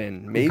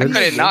Donovan. Maybe I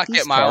couldn't not Yankees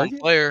get my target? own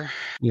player.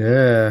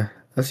 Yeah.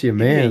 That's your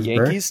Maybe a man, bro.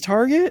 Yankees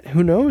target?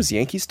 Who knows?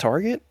 Yankees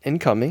target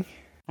incoming.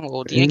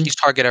 Well, the Yankees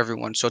target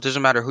everyone, so it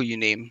doesn't matter who you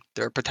name.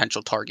 They're a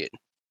potential target.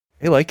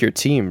 They like your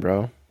team,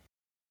 bro.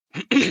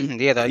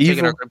 Yeah, they're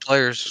taking our good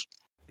players.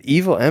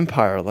 Evil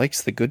Empire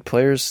likes the good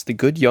players, the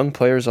good young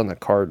players on the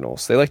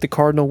Cardinals. They like the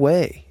Cardinal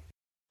way.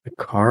 The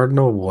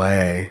Cardinal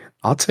way.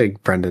 I'll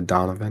take Brendan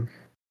Donovan.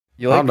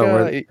 You I like don't know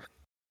where- you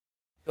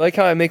like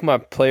how I make my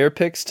player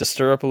picks to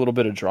stir up a little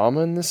bit of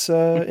drama in this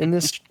little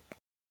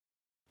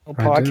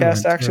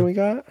podcast action we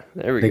got?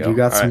 There we Think go. you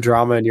got All some right.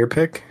 drama in your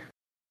pick?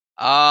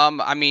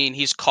 I mean,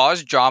 he's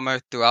caused drama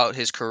throughout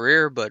his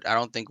career, but I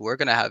don't think we're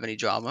gonna have any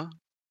drama.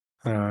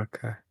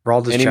 Okay.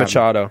 Roll this Manny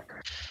Machado.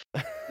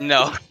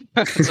 No.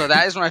 So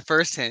that is my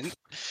first hint.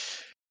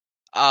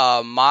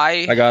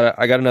 I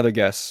got another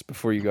guess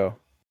before you go.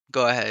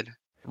 Go ahead.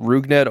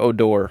 Rougned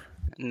Odor.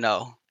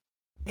 No.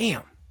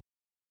 Damn.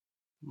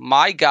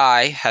 My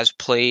guy has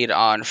played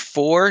on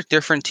 4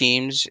 different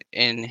teams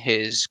in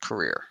his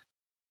career.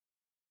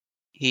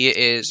 He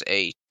is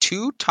a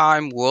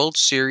 2-time World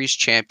Series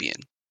champion.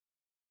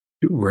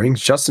 2 rings.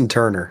 Justin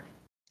Turner.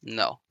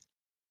 No.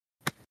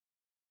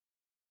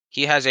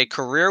 He has a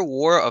career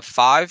WAR of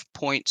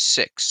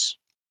 5.6.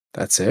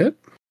 That's it?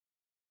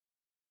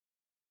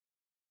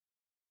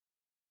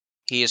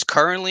 He is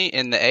currently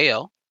in the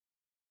AL.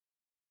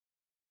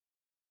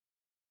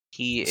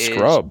 He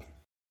Scrub. is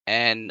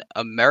an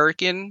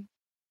American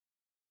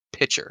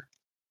pitcher.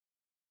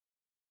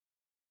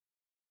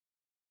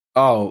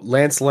 Oh,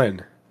 Lance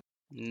Lynn.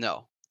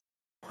 No.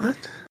 What?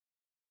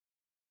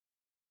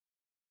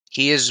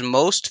 He is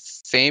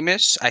most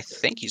famous, I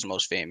think he's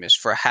most famous,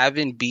 for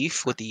having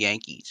beef with the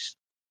Yankees.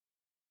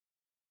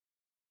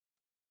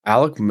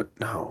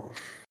 No.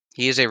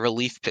 He is a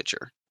relief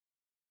pitcher.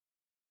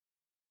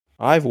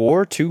 5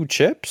 WAR, 2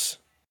 chips?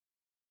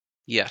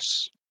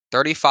 Yes.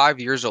 35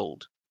 years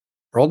old.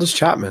 Roldis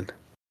Chapman.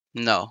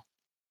 No.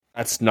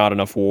 That's not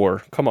enough WAR.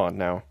 Come on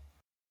now.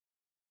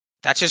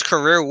 That's his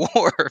career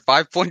WAR,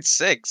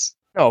 5.6.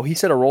 No, he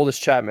said Aroldis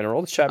Chapman.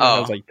 Aroldis Chapman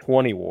Oh. has like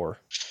 20 WAR.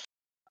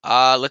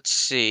 Let's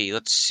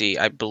see.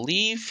 I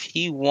believe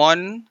he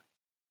won.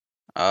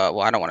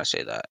 Well, I don't want to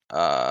say that.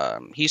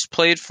 He's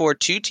played for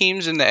 2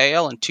 teams in the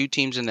AL and 2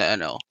 teams in the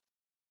NL.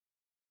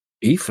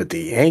 Beef with the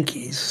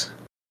Yankees.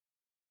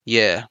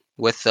 Yeah,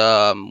 with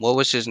what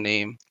was his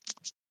name?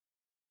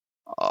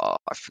 Oh,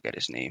 I forget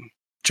his name.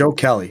 Joe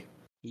Kelly.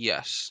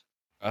 Yes.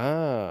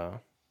 Ah.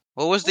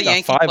 What was the He got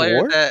Yankee 5 player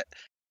WAR? that?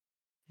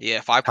 Yeah,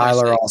 5.6.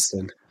 Tyler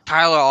Austin.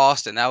 Tyler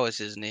Austin, that was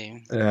his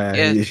name.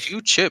 Yeah,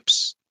 2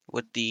 chips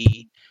with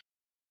the,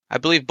 I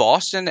believe,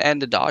 Boston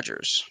and the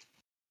Dodgers.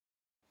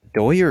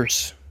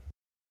 Doyers.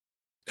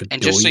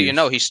 And just so you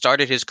know, he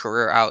started his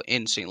career out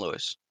in St.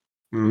 Louis.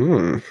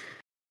 There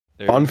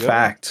Fun you go.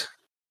 fact.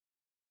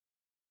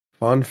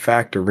 Fun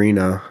fact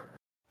arena.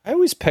 I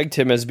always pegged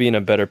him as being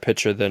a better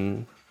pitcher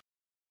than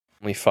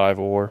only 5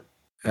 WAR.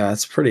 Yeah,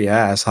 that's pretty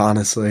ass,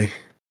 honestly.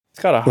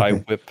 He's got a high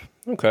whip.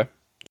 Okay.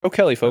 Oh,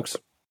 Kelly, folks.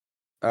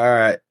 All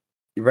right.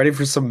 You ready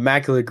for some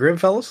immaculate grid,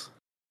 fellas?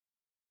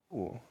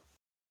 Ooh.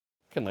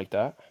 Can like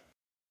that.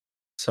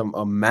 Some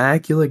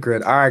immaculate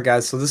grid. All right,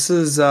 guys. So this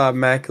is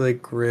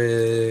immaculate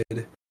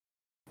grid.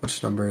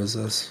 Which number is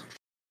this?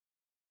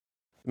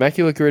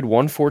 Immaculate grid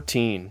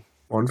 114.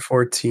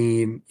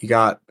 114. You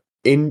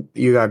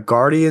got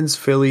Guardians,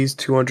 Phillies,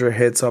 200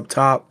 hits up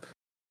top.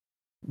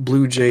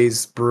 Blue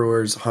Jays,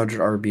 Brewers, 100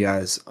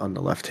 RBIs on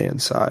the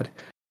left-hand side.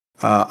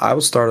 I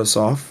will start us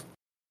off.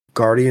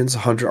 Guardians,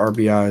 100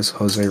 RBIs,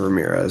 Jose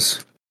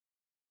Ramirez.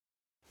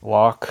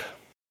 Lock.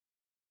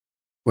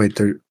 Wait,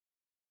 they're...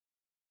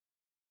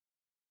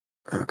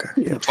 Okay,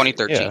 yeah.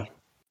 2013. Yeah.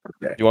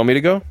 Okay. You want me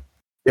to go?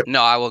 Yep.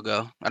 No, I will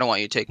go. I don't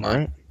want you to take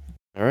mine.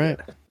 All right.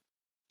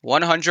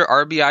 100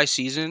 RBI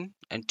season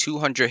and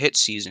 200 hit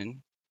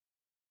season.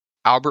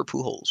 Albert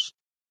Pujols.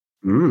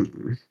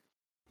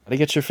 How to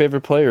get your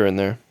favorite player in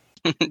there?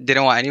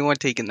 Didn't want anyone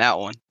taking that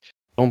one.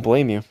 Don't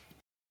blame you.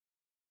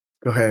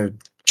 Go ahead,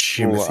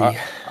 Jimothy.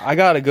 I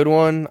got a good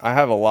one. I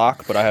have a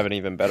lock, but I have an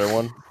even better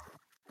one.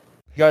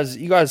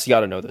 You guys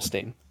got to know this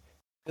name.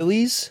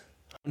 Phillies,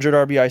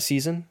 100 RBI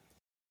season.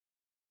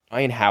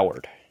 Ryan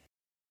Howard.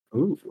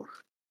 Ooh.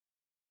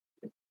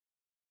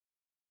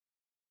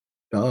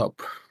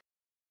 Up.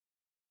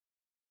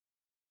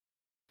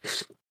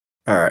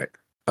 All right.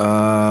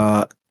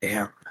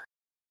 Damn.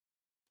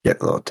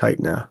 Getting a little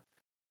tight now.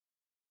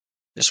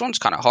 This one's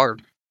kind of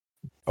hard.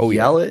 Oh,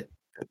 yeah. Yelich.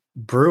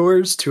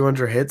 Brewers,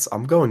 200 hits.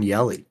 I'm going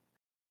Yelich.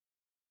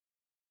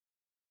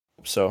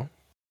 So.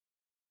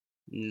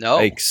 No.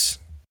 Yikes.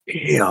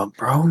 Yeah,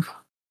 bro.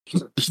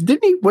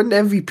 Didn't he win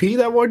MVP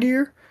that one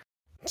year?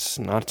 It's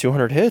not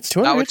 200 hits.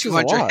 200 Not with hits is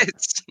a 200 lot.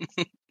 hits.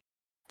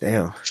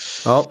 Damn.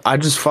 Well, I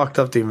just fucked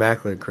up the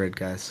immaculate grid,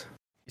 guys.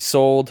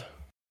 Sold.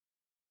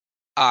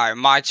 All right,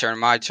 my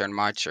turn.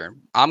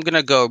 I'm going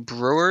to go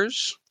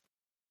Brewers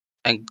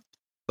and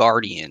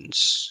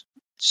Guardians.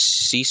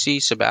 CC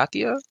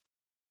Sabathia?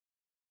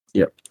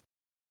 Yep.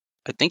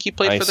 I think he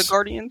played for the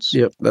Guardians.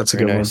 Yep, that's a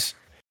Very good nice. one.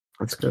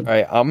 That's good. All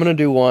right, I'm going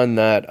to do one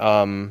that,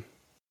 all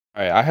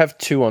right, I have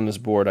 2 on this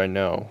board, I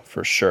know,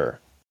 for sure.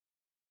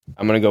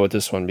 I'm going to go with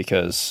this one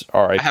because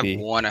RIP. I have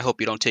one. I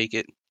hope you don't take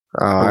it.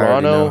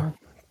 Toronto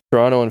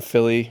and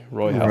Philly,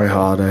 Roy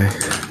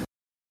Halladay.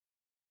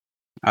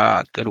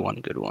 Good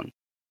one.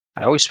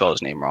 I always spell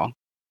his name wrong.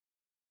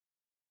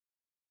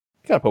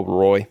 You got to put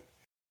Roy.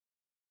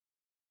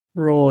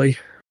 Roy.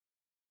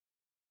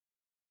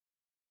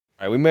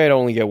 All right, we might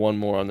only get one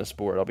more on this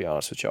board, I'll be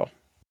honest with y'all.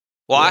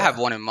 Well, I have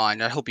one in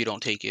mind. I hope you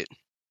don't take it.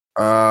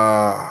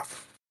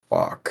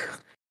 Fuck.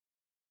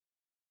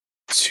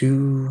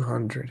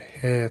 200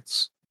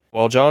 hits.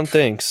 While John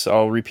thinks,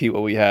 I'll repeat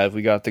what we have.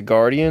 We got the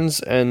Guardians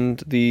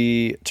and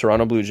the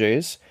Toronto Blue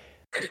Jays.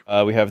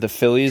 We have the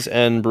Phillies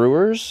and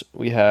Brewers.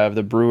 We have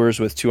the Brewers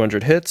with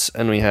 200 hits,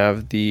 and we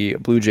have the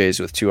Blue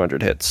Jays with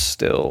 200 hits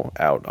still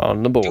out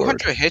on the board.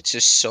 200 hits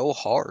is so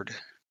hard.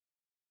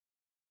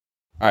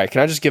 All right,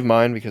 can I just give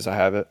mine because I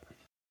have it?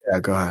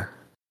 Yeah, go ahead.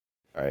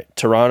 All right,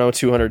 Toronto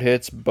 200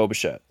 hits, Bo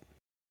Bichette.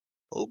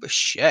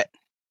 Bichette.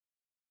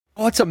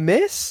 Oh, it's a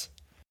miss?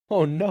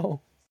 Oh,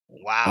 no.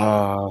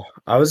 Wow.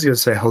 I was going to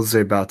say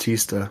Jose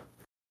Bautista.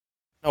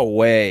 No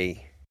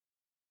way.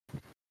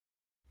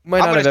 Might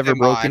not have ever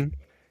broken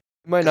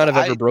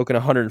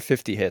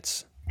 150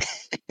 hits.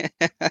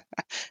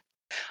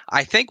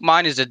 I think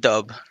mine is a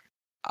dub.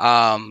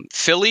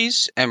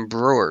 Phillies and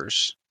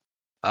Brewers.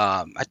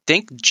 I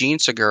think Gene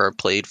Segura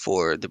played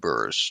for the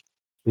Brewers.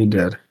 He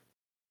did.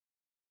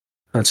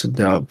 That's a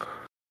dub.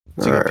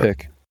 It's a good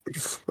pick.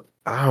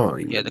 I don't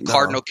even Yeah, the know.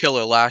 Cardinal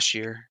killer last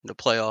year in the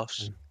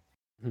playoffs.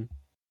 Mm-hmm.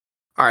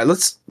 All right,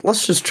 let's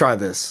just try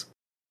this.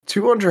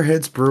 200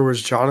 hits,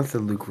 Brewers,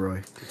 Jonathan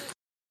Lucroy.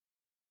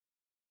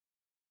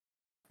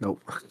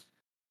 Nope.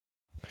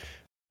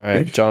 All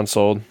right, John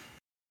sold.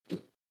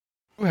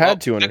 Who had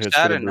 200 hits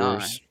for the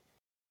Brewers?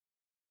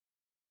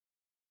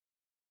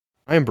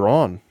 Ryan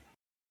Braun.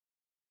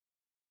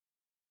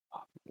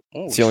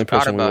 Oh, it's the only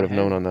person we would have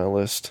known on that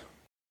list.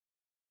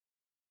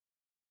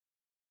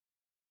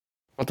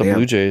 What about the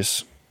Blue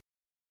Jays?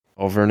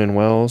 Oh, Vernon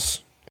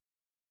Wells.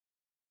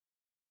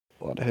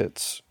 A lot of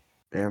hits.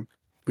 Damn.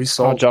 We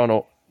sold. John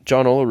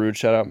Olerud,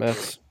 shout out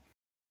Mets.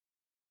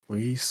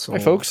 We sold.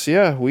 Hey folks,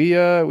 yeah,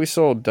 we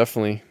sold,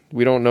 definitely.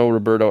 We don't know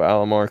Roberto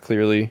Alomar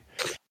clearly.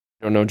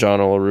 We don't know John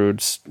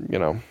Olerud's,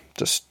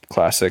 just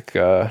classic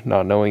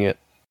not knowing it.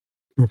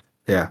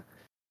 Yeah.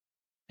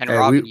 And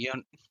Robin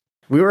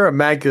we were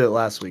immaculate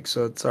last week,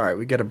 so it's all right.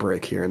 We get a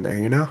break here and there,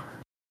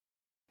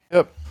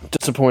 Yep.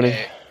 Disappointing.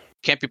 Hey,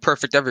 can't be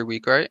perfect every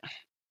week, right?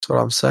 That's what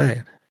I'm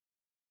saying.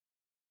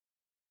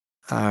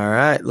 All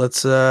right,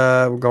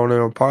 we're going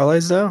into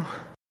parlays now.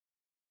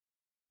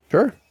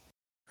 Sure.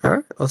 All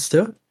right, let's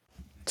do it.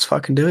 Let's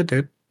fucking do it,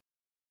 dude.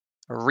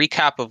 A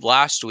recap of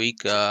last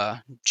week.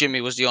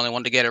 Jimmy was the only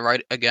one to get it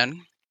right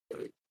again.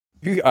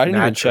 I didn't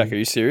even check. Are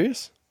you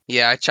serious?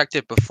 Yeah, I checked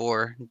it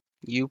before.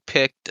 You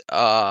picked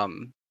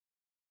the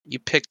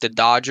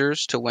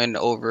Dodgers to win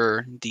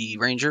over the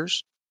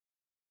Rangers.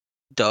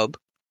 Dub.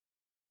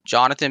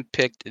 Jonathan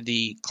picked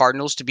the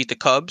Cardinals to beat the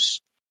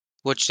Cubs,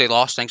 which they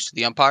lost thanks to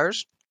the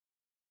umpires.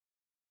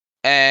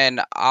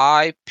 And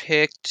I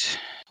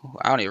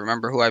don't even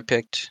remember who I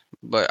picked,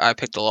 but I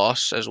picked the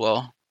loss as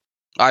well.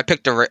 I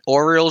picked the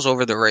Orioles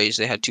over the Rays.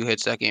 They had 2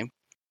 hits that game.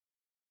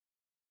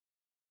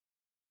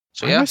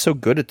 So Why am I so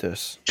good at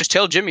this? just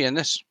tell Jimmy in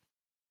this.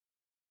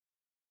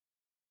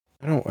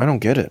 I don't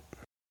get it.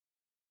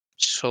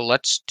 So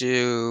let's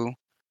do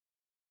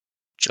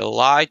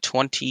July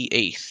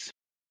 28th.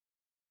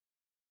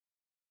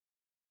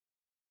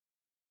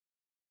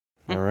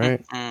 All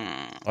right.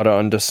 A lot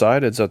of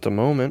undecideds at the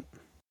moment.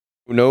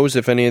 Who knows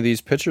if any of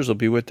these pitchers will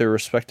be with their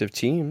respective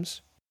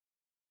teams?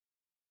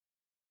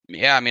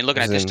 Yeah, I mean,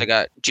 looking at this, they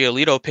got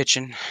Giolito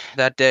pitching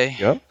that day.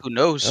 Yep. Who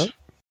knows? Yep.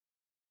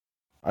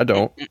 I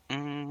don't.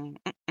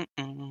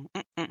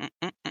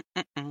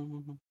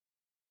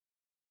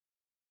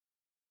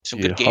 Some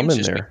good games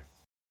this week.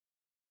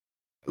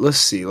 Let's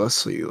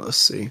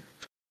see.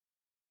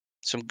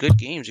 Some good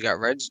games. You got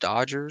Reds,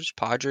 Dodgers,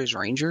 Padres,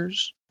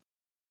 Rangers.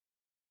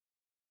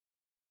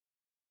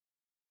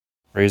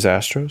 Rays,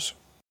 Astros.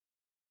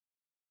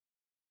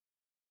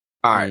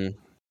 All right.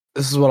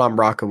 This is what I'm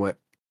rocking with.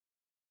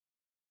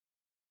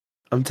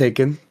 I'm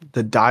taking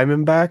the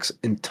Diamondbacks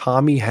and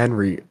Tommy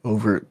Henry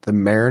over the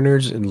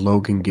Mariners and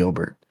Logan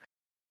Gilbert.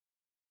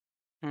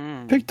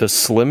 Pick the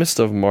slimmest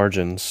of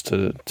margins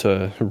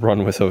to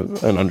run with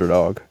an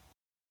underdog.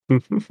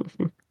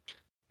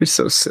 You're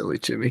so silly,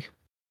 Jimmy.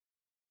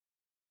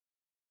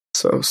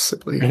 So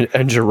silly.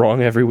 And you're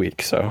wrong every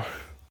week, so.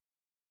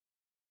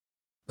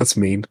 That's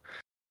mean.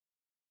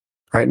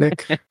 Right,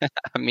 Nick?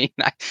 I mean,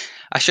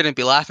 I shouldn't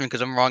be laughing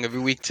because I'm wrong every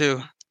week,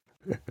 too.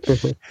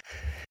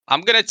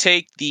 I'm going to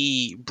take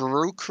the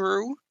Brew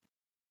Crew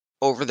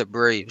over the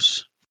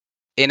Braves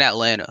in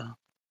Atlanta.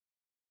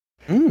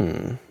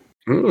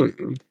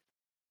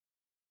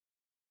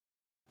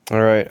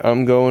 All right,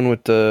 I'm going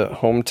with the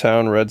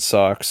hometown Red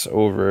Sox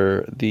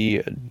over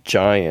the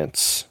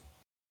Giants.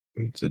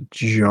 The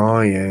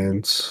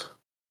Giants.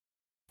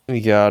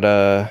 We got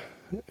a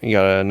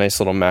nice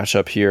little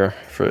matchup here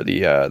for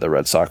the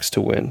Red Sox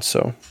to win.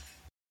 So,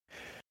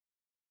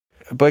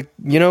 but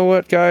you know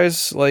what,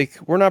 guys? Like,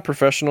 we're not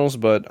professionals,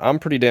 but I'm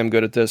pretty damn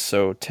good at this.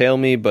 So tail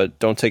me, but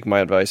don't take my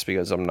advice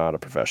because I'm not a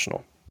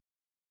professional.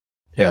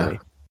 Yeah.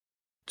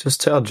 Just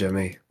tell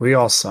Jimmy. We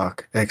all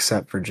suck,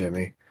 except for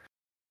Jimmy.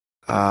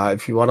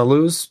 If you want to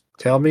lose,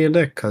 tell me and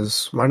Nick,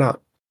 because why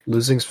not?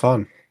 Losing's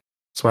fun.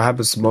 That's what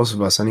happens to most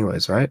of us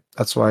anyways, right?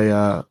 That's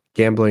why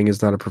gambling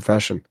is not a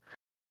profession.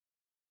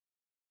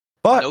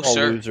 But No, we're all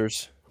sir.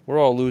 losers. We're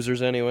all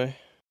losers anyway.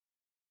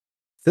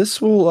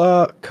 This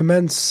will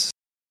commence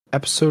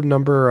episode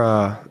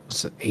number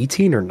is it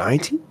 18 or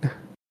 19? I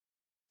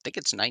think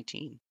it's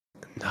 19.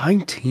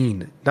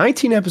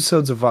 19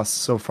 episodes of us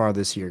so far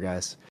this year,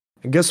 guys.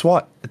 And guess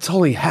what? It's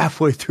only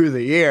halfway through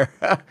the year.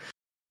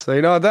 So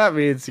you know what that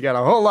means. You got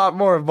a whole lot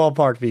more of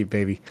Ballpark Beat,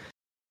 baby.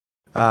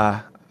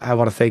 I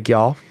want to thank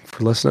y'all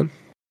for listening.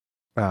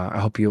 I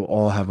hope you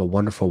all have a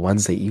wonderful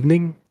Wednesday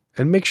evening.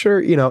 And make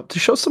sure, to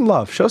show some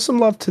love. Show some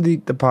love to the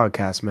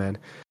podcast, man.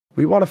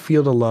 We want to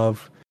feel the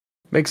love.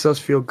 Makes us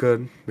feel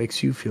good.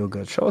 Makes you feel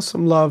good. Show us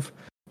some love.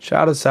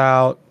 Shout us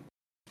out.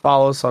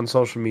 Follow us on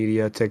social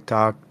media.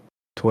 TikTok,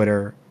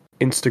 Twitter,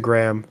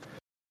 Instagram.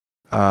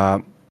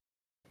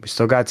 We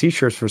still got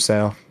t-shirts for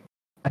sale.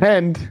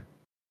 And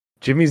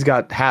Jimmy's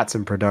got hats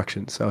in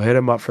production. So hit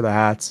him up for the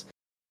hats.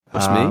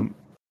 That's me?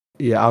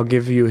 Yeah, I'll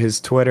give you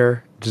his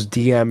Twitter. Just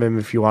DM him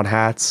if you want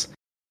hats.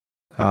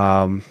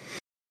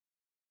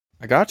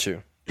 I got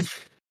you.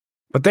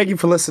 But thank you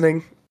for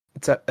listening.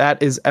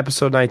 That is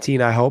episode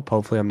 19, I hope.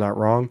 Hopefully I'm not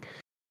wrong.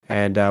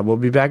 And we'll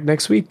be back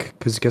next week.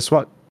 Because guess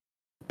what?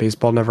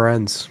 Baseball never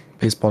ends.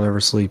 Baseball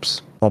never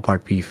sleeps.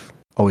 Ballpark Beef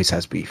always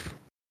has beef.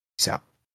 Peace out.